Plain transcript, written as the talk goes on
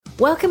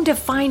Welcome to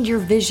Find Your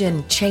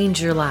Vision,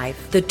 Change Your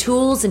Life, the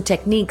tools and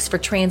techniques for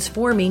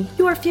transforming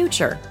your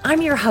future.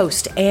 I'm your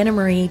host, Anna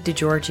Marie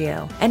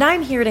DiGiorgio, and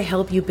I'm here to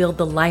help you build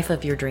the life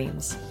of your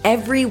dreams.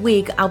 Every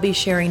week, I'll be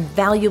sharing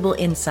valuable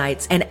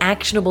insights and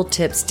actionable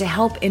tips to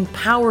help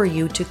empower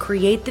you to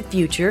create the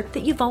future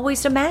that you've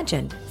always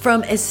imagined.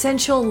 From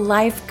essential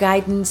life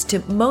guidance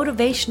to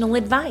motivational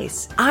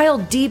advice, I'll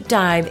deep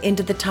dive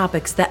into the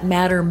topics that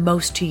matter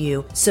most to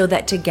you so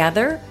that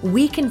together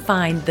we can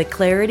find the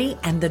clarity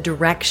and the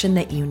direction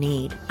that you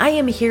need. I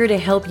am here to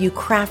help you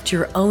craft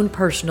your own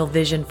personal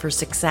vision for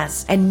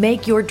success and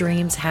make your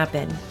dreams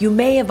happen. You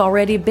may have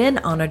already been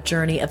on a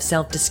journey of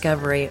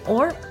self-discovery,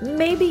 or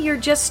maybe you're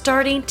just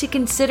starting to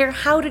consider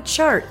how to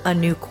chart a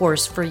new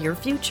course for your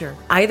future.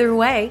 Either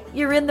way,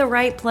 you're in the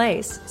right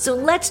place. So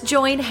let's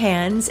join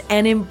hands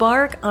and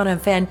embark on a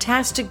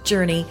fantastic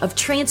journey of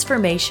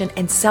transformation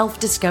and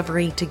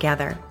self-discovery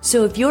together.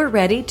 So if you're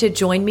ready to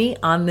join me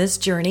on this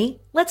journey,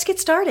 let's get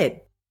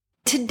started.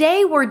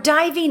 Today, we're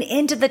diving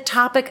into the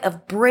topic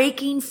of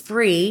breaking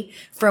free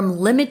from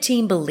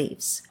limiting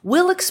beliefs.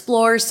 We'll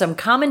explore some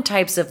common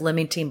types of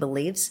limiting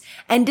beliefs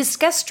and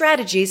discuss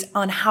strategies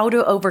on how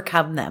to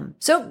overcome them.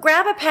 So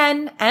grab a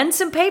pen and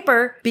some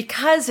paper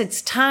because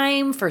it's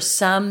time for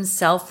some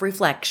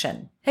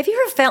self-reflection. Have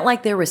you ever felt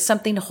like there was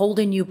something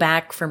holding you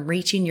back from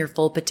reaching your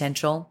full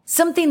potential?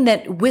 Something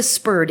that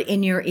whispered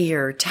in your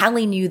ear,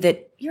 telling you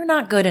that you're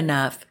not good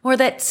enough or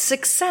that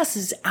success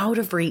is out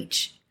of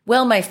reach?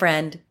 Well, my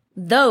friend,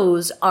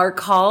 those are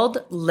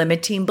called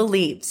limiting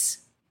beliefs.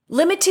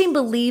 Limiting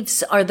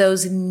beliefs are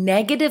those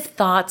negative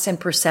thoughts and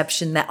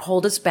perception that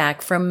hold us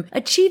back from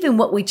achieving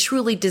what we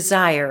truly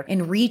desire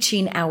and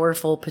reaching our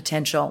full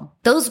potential.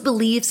 Those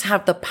beliefs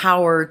have the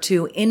power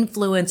to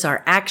influence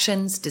our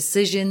actions,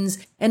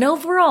 decisions, and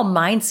overall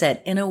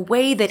mindset in a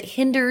way that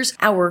hinders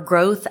our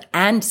growth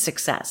and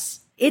success.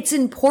 It's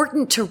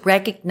important to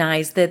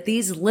recognize that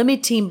these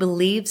limiting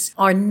beliefs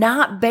are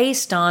not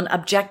based on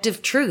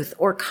objective truth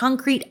or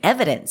concrete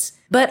evidence,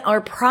 but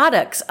are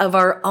products of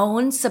our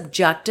own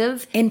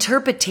subjective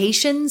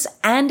interpretations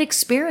and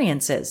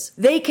experiences.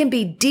 They can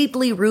be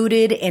deeply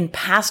rooted in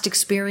past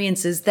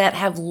experiences that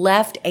have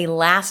left a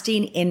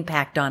lasting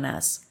impact on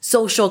us,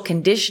 social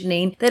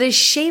conditioning that has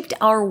shaped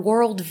our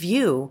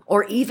worldview,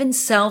 or even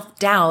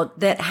self-doubt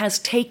that has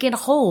taken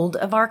hold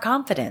of our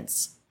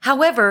confidence.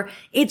 However,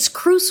 it's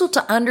crucial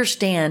to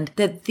understand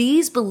that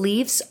these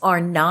beliefs are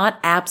not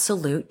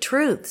absolute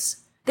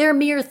truths. They're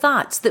mere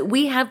thoughts that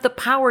we have the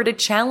power to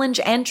challenge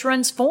and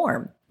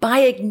transform. By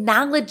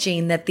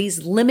acknowledging that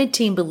these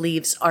limiting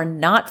beliefs are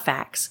not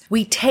facts,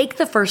 we take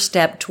the first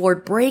step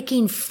toward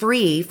breaking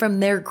free from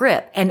their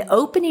grip and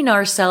opening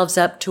ourselves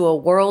up to a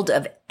world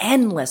of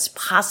endless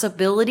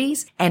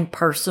possibilities and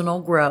personal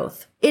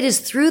growth. It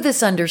is through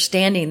this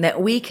understanding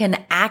that we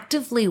can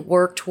actively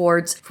work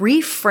towards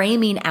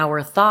reframing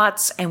our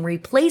thoughts and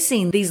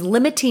replacing these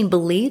limiting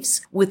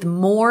beliefs with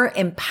more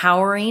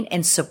empowering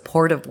and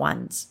supportive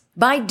ones.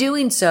 By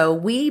doing so,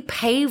 we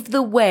pave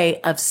the way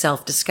of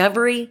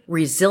self-discovery,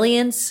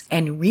 resilience,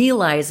 and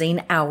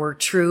realizing our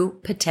true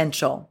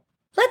potential.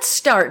 Let's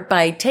start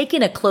by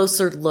taking a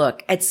closer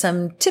look at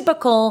some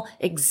typical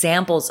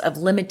examples of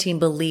limiting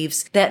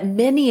beliefs that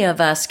many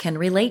of us can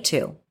relate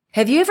to.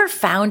 Have you ever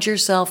found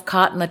yourself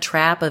caught in the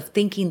trap of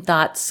thinking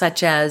thoughts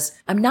such as,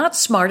 I'm not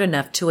smart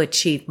enough to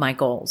achieve my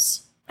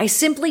goals. I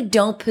simply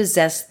don't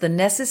possess the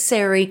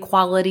necessary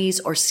qualities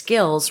or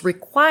skills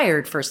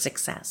required for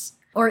success.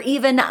 Or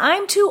even,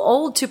 I'm too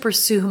old to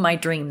pursue my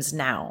dreams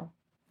now.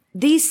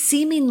 These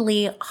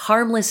seemingly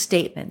harmless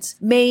statements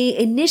may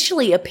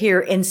initially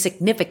appear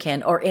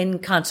insignificant or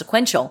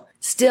inconsequential.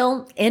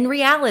 Still, in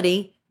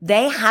reality,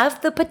 they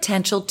have the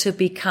potential to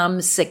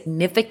become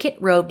significant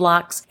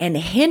roadblocks and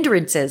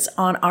hindrances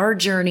on our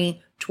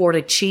journey toward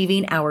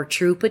achieving our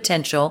true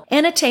potential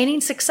and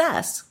attaining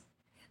success.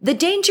 The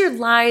danger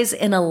lies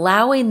in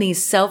allowing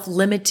these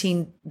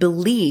self-limiting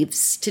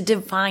beliefs to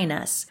define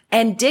us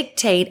and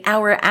dictate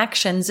our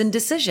actions and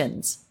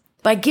decisions.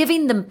 By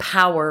giving them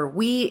power,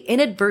 we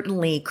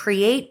inadvertently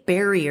create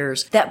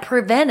barriers that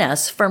prevent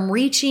us from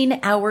reaching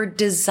our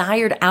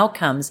desired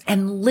outcomes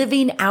and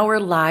living our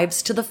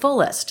lives to the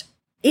fullest.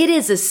 It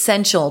is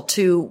essential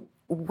to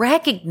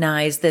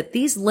recognize that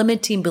these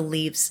limiting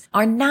beliefs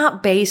are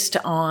not based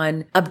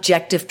on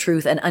objective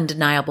truth and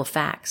undeniable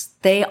facts.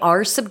 They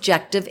are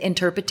subjective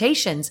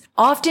interpretations,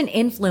 often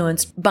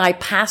influenced by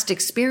past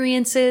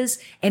experiences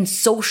and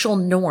social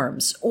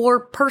norms or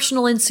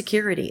personal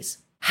insecurities.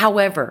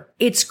 However,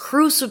 it's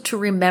crucial to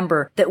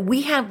remember that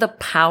we have the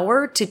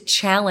power to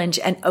challenge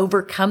and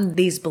overcome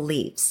these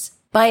beliefs.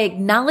 By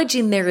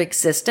acknowledging their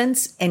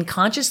existence and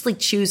consciously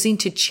choosing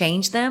to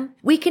change them,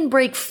 we can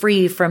break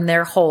free from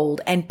their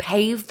hold and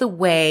pave the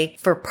way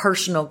for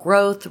personal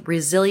growth,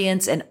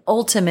 resilience, and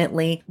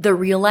ultimately the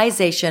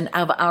realization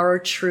of our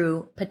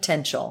true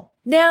potential.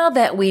 Now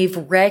that we've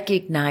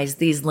recognized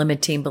these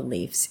limiting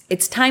beliefs,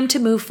 it's time to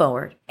move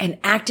forward and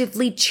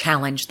actively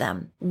challenge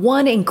them.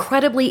 One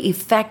incredibly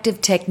effective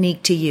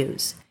technique to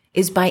use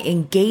is by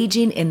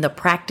engaging in the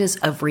practice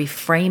of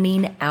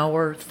reframing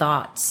our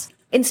thoughts.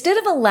 Instead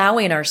of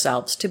allowing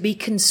ourselves to be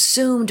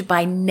consumed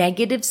by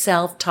negative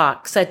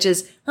self-talk such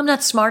as, I'm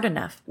not smart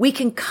enough, we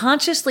can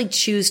consciously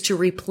choose to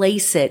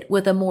replace it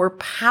with a more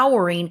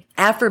powering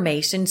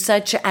affirmation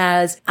such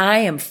as, I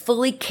am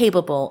fully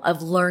capable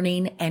of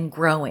learning and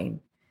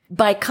growing.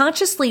 By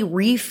consciously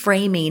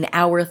reframing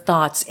our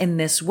thoughts in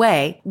this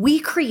way, we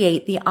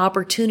create the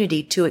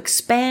opportunity to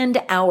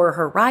expand our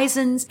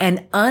horizons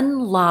and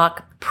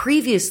unlock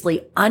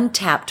previously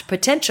untapped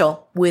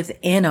potential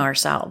within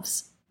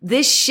ourselves.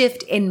 This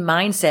shift in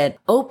mindset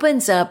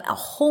opens up a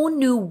whole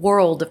new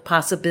world of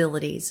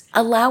possibilities,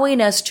 allowing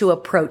us to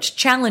approach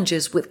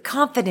challenges with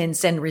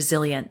confidence and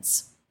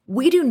resilience.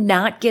 We do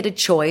not get a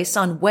choice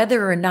on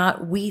whether or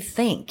not we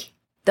think.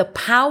 The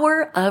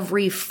power of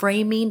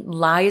reframing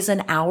lies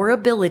in our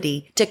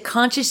ability to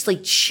consciously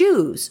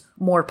choose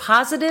more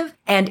positive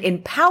and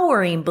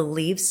empowering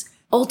beliefs,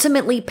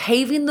 ultimately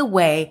paving the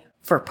way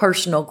for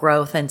personal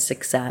growth and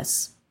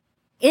success.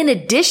 In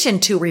addition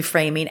to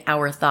reframing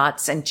our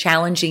thoughts and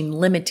challenging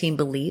limiting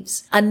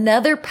beliefs,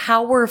 another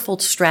powerful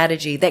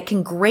strategy that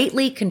can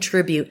greatly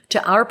contribute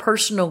to our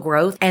personal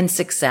growth and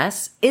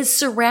success is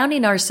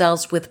surrounding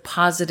ourselves with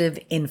positive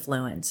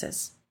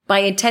influences. By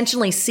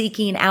intentionally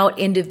seeking out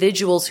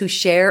individuals who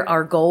share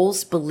our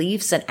goals,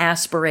 beliefs, and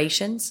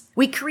aspirations,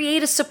 we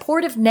create a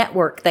supportive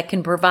network that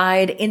can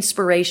provide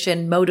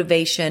inspiration,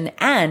 motivation,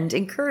 and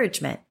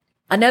encouragement.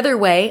 Another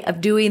way of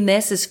doing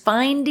this is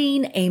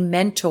finding a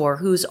mentor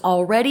who's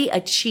already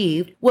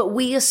achieved what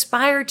we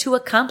aspire to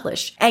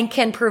accomplish and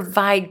can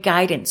provide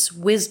guidance,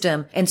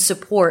 wisdom, and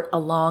support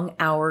along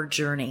our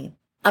journey.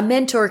 A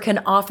mentor can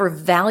offer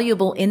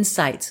valuable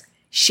insights,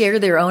 share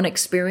their own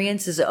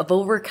experiences of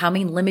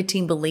overcoming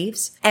limiting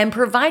beliefs, and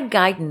provide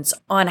guidance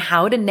on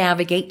how to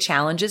navigate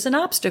challenges and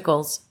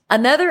obstacles.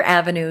 Another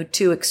avenue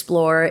to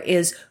explore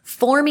is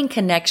forming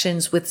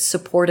connections with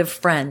supportive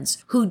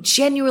friends who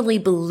genuinely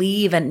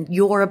believe in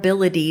your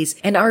abilities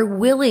and are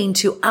willing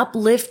to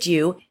uplift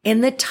you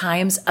in the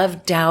times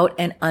of doubt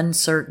and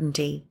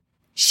uncertainty.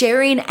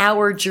 Sharing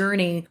our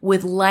journey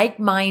with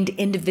like-minded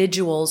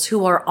individuals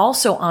who are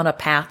also on a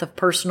path of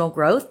personal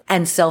growth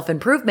and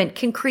self-improvement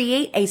can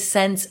create a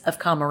sense of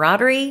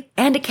camaraderie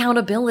and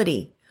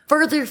accountability,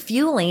 further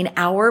fueling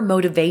our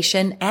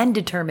motivation and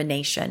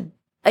determination.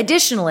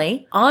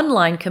 Additionally,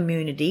 online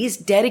communities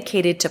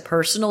dedicated to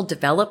personal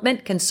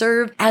development can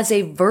serve as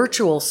a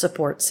virtual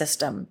support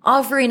system,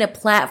 offering a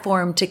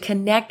platform to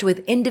connect with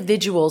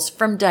individuals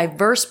from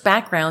diverse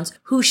backgrounds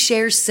who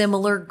share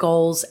similar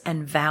goals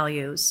and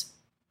values.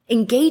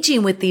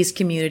 Engaging with these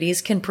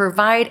communities can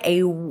provide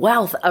a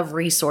wealth of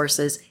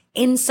resources,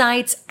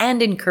 insights,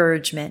 and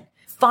encouragement,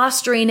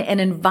 fostering an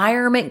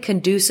environment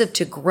conducive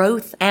to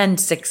growth and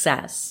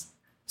success.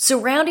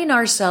 Surrounding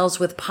ourselves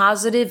with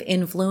positive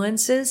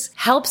influences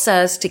helps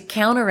us to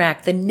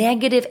counteract the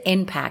negative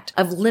impact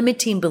of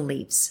limiting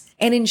beliefs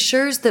and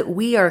ensures that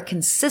we are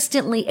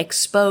consistently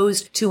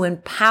exposed to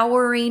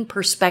empowering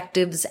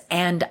perspectives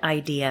and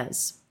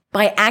ideas.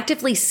 By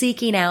actively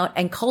seeking out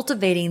and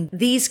cultivating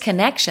these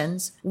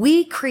connections,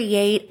 we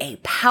create a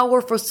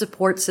powerful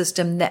support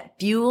system that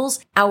fuels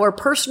our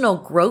personal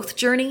growth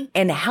journey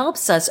and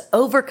helps us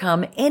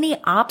overcome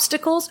any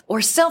obstacles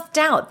or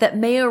self-doubt that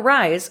may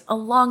arise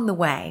along the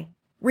way.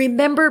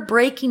 Remember,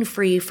 breaking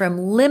free from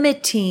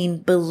limiting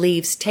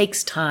beliefs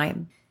takes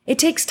time. It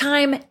takes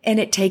time and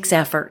it takes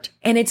effort,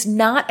 and it's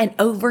not an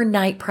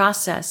overnight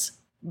process,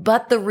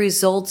 but the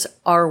results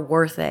are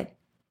worth it.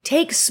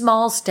 Take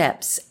small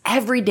steps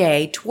every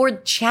day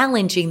toward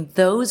challenging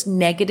those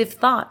negative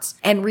thoughts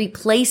and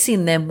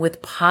replacing them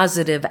with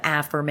positive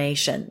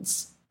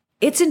affirmations.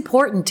 It's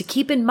important to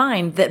keep in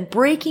mind that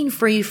breaking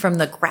free from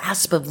the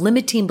grasp of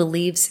limiting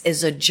beliefs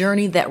is a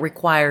journey that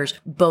requires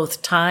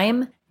both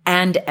time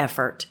and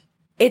effort.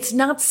 It's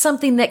not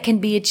something that can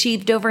be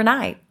achieved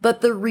overnight,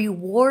 but the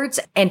rewards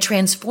and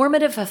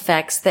transformative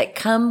effects that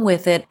come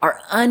with it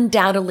are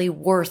undoubtedly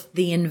worth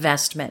the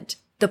investment.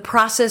 The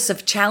process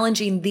of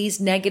challenging these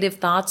negative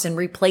thoughts and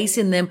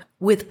replacing them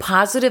with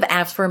positive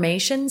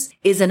affirmations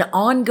is an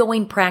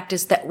ongoing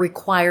practice that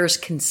requires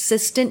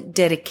consistent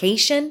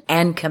dedication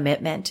and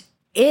commitment.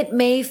 It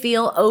may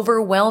feel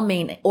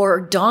overwhelming or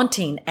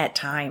daunting at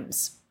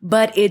times,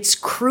 but it's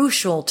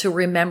crucial to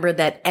remember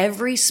that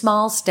every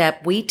small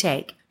step we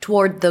take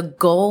toward the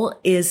goal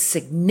is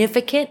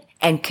significant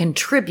and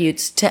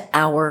contributes to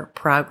our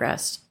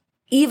progress.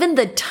 Even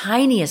the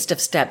tiniest of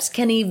steps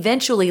can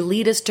eventually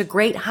lead us to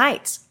great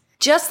heights,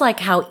 just like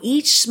how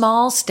each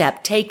small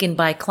step taken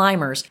by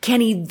climbers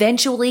can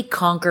eventually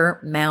conquer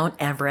Mount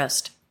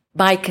Everest.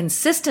 By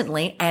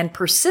consistently and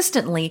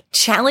persistently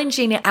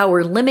challenging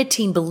our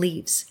limiting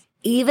beliefs,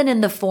 even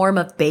in the form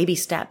of baby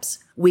steps,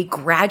 we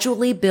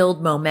gradually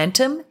build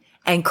momentum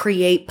and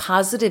create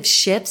positive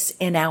shifts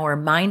in our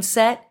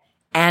mindset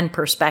and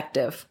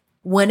perspective.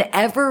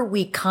 Whenever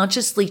we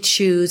consciously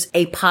choose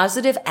a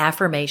positive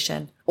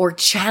affirmation or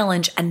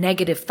challenge a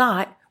negative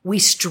thought, we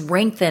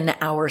strengthen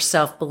our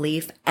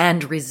self-belief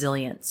and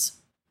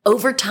resilience.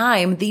 Over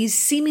time, these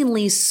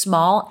seemingly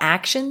small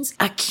actions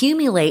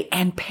accumulate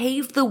and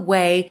pave the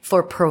way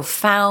for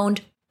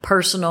profound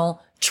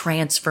personal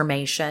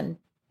transformation.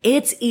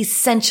 It's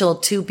essential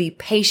to be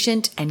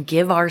patient and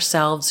give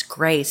ourselves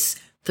grace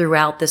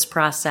throughout this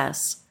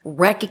process,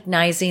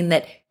 recognizing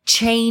that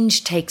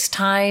change takes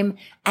time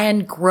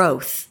and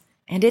growth,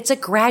 and it's a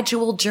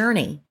gradual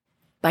journey.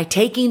 By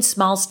taking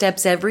small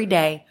steps every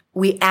day,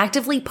 we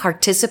actively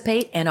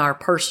participate in our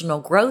personal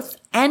growth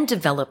and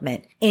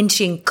development,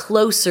 inching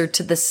closer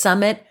to the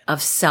summit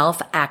of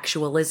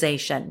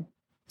self-actualization.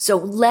 So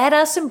let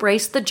us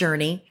embrace the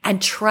journey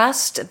and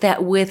trust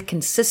that with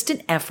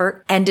consistent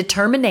effort and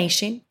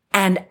determination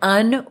and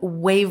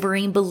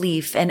unwavering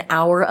belief in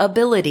our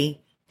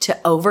ability to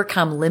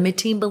overcome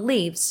limiting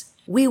beliefs,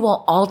 we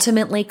will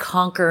ultimately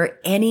conquer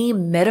any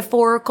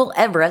metaphorical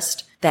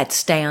Everest that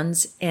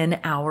stands in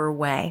our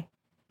way.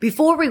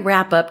 Before we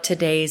wrap up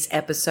today's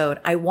episode,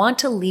 I want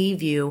to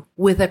leave you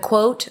with a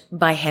quote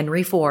by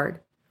Henry Ford.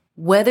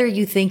 Whether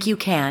you think you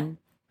can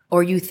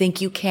or you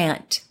think you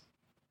can't,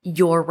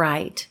 you're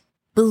right.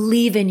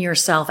 Believe in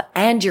yourself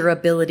and your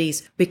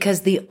abilities,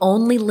 because the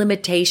only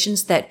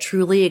limitations that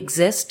truly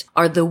exist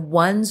are the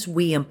ones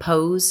we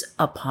impose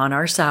upon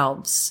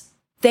ourselves.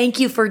 Thank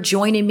you for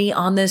joining me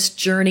on this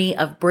journey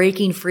of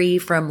breaking free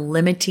from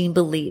limiting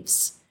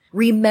beliefs.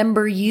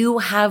 Remember, you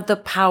have the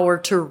power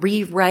to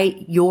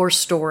rewrite your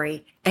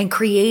story and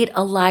create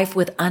a life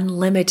with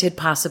unlimited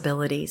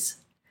possibilities.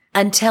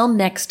 Until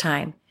next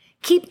time,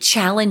 keep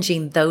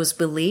challenging those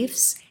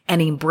beliefs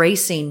and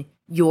embracing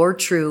your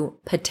true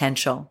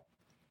potential.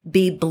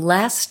 Be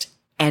blessed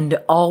and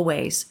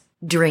always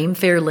dream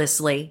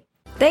fearlessly.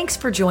 Thanks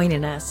for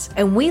joining us,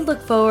 and we look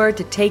forward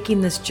to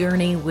taking this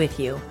journey with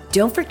you.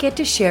 Don't forget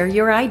to share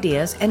your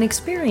ideas and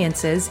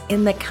experiences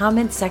in the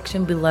comment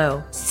section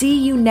below. See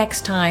you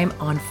next time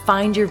on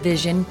Find Your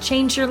Vision,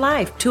 Change Your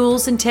Life,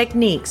 Tools and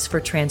Techniques for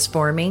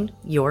Transforming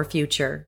Your Future.